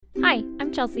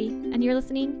I'm Chelsea, and you're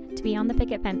listening to Beyond the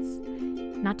Picket Fence.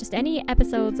 Not just any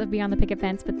episodes of Beyond the Picket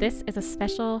Fence, but this is a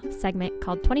special segment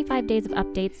called 25 Days of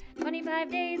Updates. 25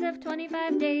 days of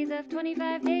 25 days of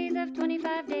 25 days of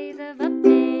 25 days of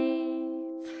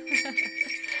updates.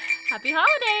 Happy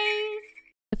holidays!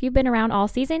 If you've been around all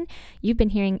season, you've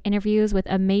been hearing interviews with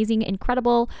amazing,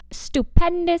 incredible,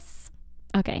 stupendous...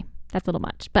 Okay, that's a little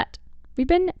much, but we've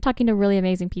been talking to really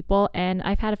amazing people, and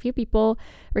I've had a few people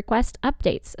request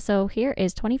updates. So here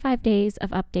is 25 days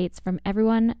of updates from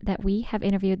everyone that we have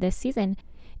interviewed this season.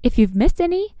 If you've missed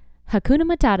any, Hakuna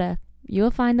Matata. You'll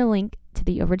find the link to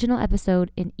the original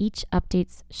episode in each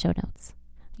update's show notes.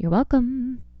 You're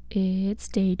welcome. It's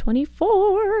day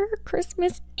 24,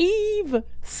 Christmas Eve.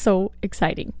 So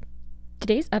exciting.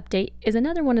 Today's update is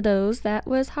another one of those that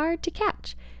was hard to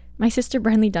catch. My sister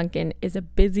Brenly Duncan is a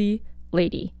busy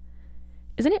lady.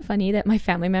 Isn't it funny that my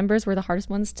family members were the hardest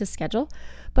ones to schedule?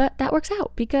 But that works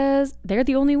out because they're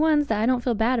the only ones that I don't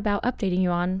feel bad about updating you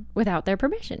on without their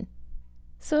permission.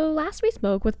 So last we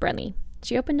spoke with Brenly.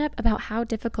 She opened up about how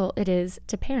difficult it is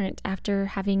to parent after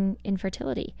having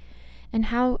infertility and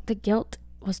how the guilt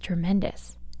was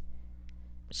tremendous.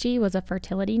 She was a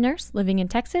fertility nurse living in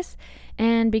Texas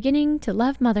and beginning to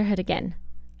love motherhood again.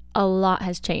 A lot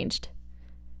has changed,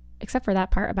 except for that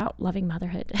part about loving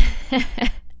motherhood.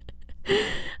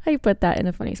 I put that in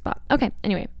a funny spot. Okay,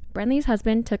 anyway, Brenly's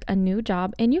husband took a new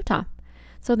job in Utah.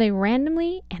 So they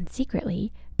randomly and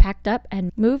secretly packed up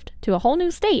and moved to a whole new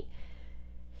state.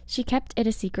 She kept it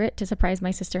a secret to surprise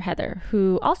my sister Heather,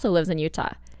 who also lives in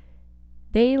Utah.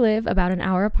 They live about an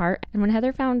hour apart, and when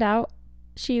Heather found out,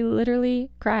 she literally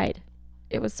cried.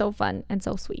 It was so fun and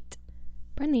so sweet.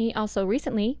 Brenly also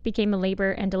recently became a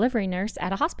labor and delivery nurse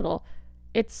at a hospital.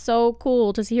 It's so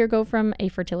cool to see her go from a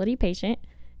fertility patient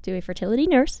to a fertility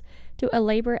nurse, to a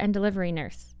labor and delivery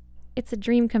nurse. It's a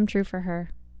dream come true for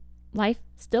her. Life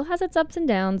still has its ups and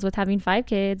downs with having 5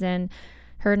 kids and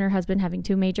her husband having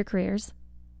 2 major careers.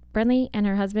 Brenly and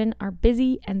her husband are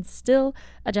busy and still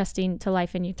adjusting to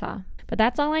life in Utah. But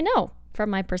that's all I know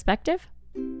from my perspective.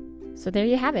 So there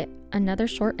you have it. Another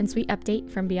short and sweet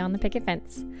update from Beyond the Picket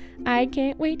Fence. I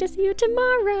can't wait to see you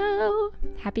tomorrow.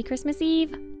 Happy Christmas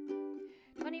Eve.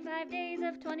 25 days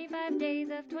of 25 days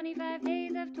of 25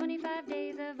 days of 25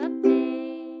 days of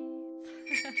updates.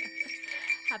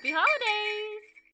 Happy holidays!